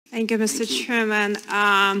Thank you, Mr. Chairman.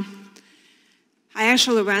 I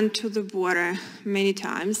actually went to the border many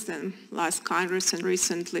times in last Congress and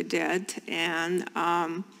recently did, and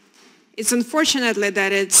it's unfortunately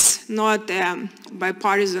that it's not a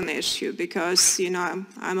bipartisan issue because, you know,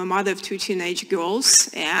 I'm a mother of 2 teenage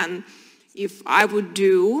girls, and if I would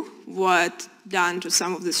do what done to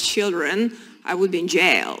some of these children, I would be in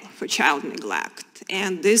jail for child neglect.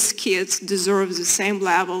 And these kids deserve the same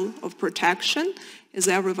level of protection as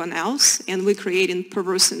everyone else, and we're creating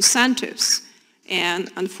perverse incentives. And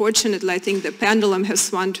unfortunately, I think the pendulum has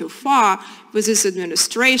swung too far with this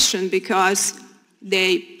administration because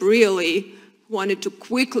they really wanted to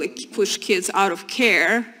quickly push kids out of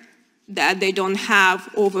care, that they don't have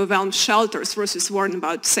overwhelmed shelters versus worrying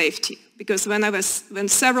about safety. Because when I went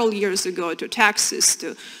several years ago to Texas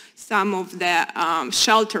to some of the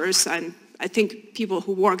shelters, and I think people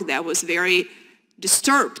who work there was very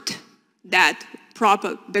disturbed that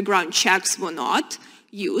proper background checks were not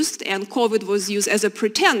used, and COVID was used as a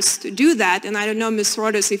pretense to do that. And I don't know, Ms.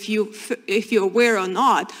 Rodas, if you're aware or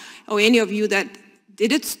not, or any of you that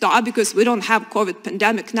did it stop because we don't have COVID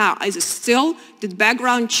pandemic now? Is it still the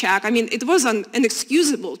background check? I mean, it was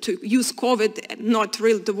inexcusable to use COVID and not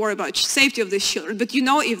really to worry about safety of the children. But you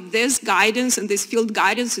know, if this guidance and this field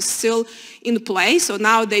guidance is still in place, so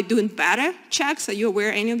now they're doing better checks, are you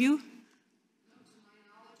aware, any of you?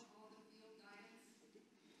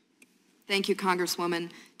 Thank you, Congresswoman.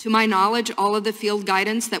 To my knowledge, all of the field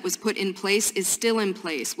guidance that was put in place is still in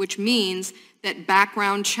place, which means that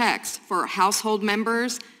background checks for household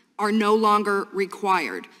members are no longer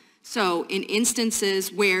required. So in instances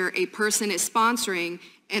where a person is sponsoring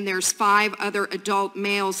and there's 5 other adult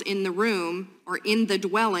males in the room or in the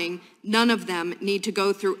dwelling, none of them need to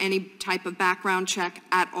go through any type of background check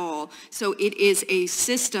at all. So it is a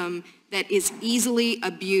system that is easily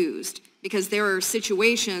abused, because there are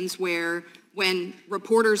situations where when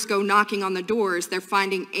reporters go knocking on the doors, they're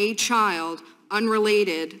finding a child,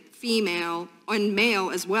 unrelated, female, and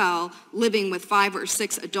male as well, living with 5 or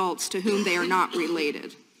 6 adults to whom they are not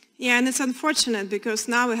related. Yeah, and it's unfortunate because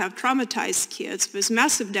now we have traumatized kids with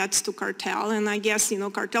massive debts to cartel, and I guess, you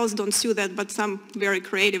know, cartels don't sue that, but some very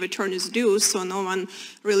creative attorneys do, so no one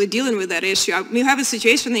really dealing with that issue. We have a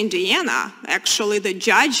situation in Indiana, actually, the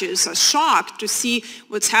judges are shocked to see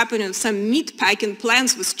what's happening in some meat packing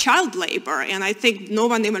plants with child labor, and I think no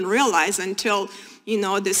one even realized until, you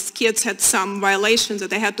know, these kids had some violations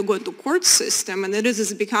that they had to go to court system, and it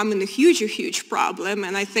is becoming a huge problem,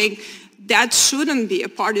 and I think that shouldn't be a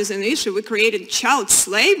partisan issue. We created child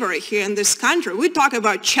slavery here in this country. We talk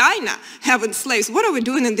about China having slaves. What are we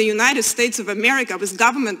doing in the United States of America with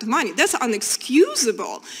government money? That's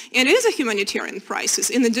unexcusable. And it is a humanitarian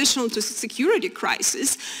crisis in addition to security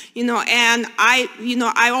crisis. You know, and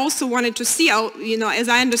I also wanted to see, you know, as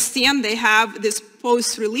I understand, they have this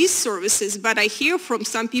post-release services, but I hear from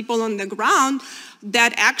some people on the ground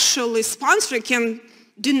that actually sponsor can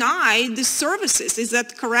deny the services. Is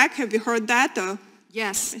that correct? Have you heard that?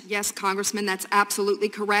 Yes, Congressman, that's absolutely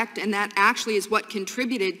correct, and that actually is what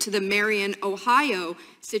contributed to the Marion, Ohio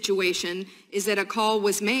situation, is that a call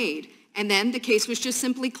was made, and then the case was just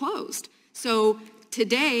simply closed. So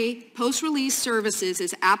today, post-release services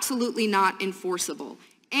is absolutely not enforceable,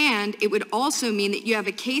 and it would also mean that you have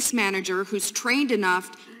a case manager who's trained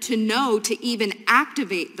enough to know to even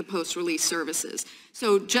activate the post-release services.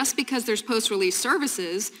 So just because there's post-release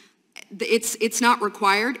services, it's not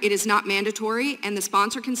required, it is not mandatory, and the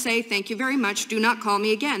sponsor can say, thank you very much, do not call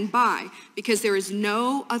me again, bye, because there is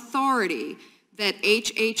no authority that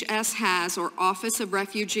HHS has or Office of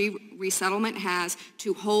Refugee Resettlement has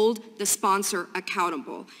to hold the sponsor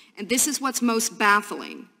accountable. And this is what's most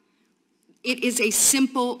baffling. It is a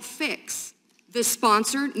simple fix. The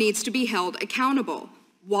sponsor needs to be held accountable.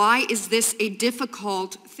 Why is this a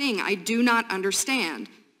difficult thing? I do not understand.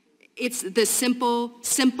 It's the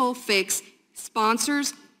simple fix.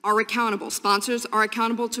 Sponsors are accountable. Sponsors are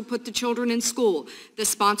accountable to put the children in school. The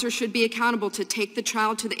sponsor should be accountable to take the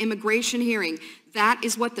child to the immigration hearing. That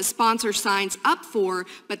is what the sponsor signs up for,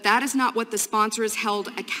 but that is not what the sponsor is held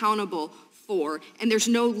accountable for. And there's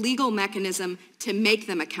no legal mechanism to make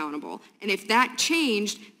them accountable. And if that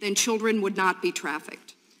changed, then children would not be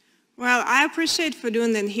trafficked. Well, I appreciate for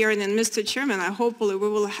doing that hearing, and Mr. Chairman, hopefully we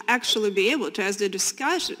will actually be able to ask these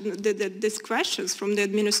questions from the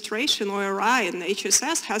administration, ORI, and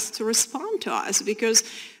HSS has to respond to us, because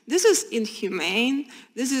this is inhumane,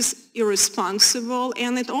 this is irresponsible,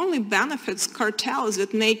 and it only benefits cartels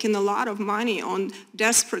that making a lot of money on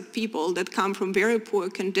desperate people that come from very poor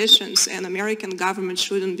conditions, and American government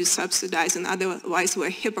shouldn't be subsidizing. Otherwise, we're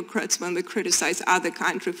hypocrites when we criticize other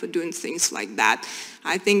countries for doing things like that.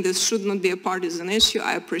 I think this should not be a partisan issue.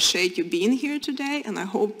 I appreciate you being here today, and I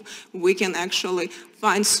hope we can actually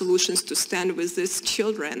find solutions to stand with these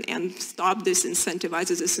children and stop this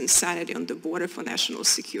incentivizes this insanity on the border for national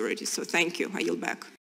security. So thank you. I yield back.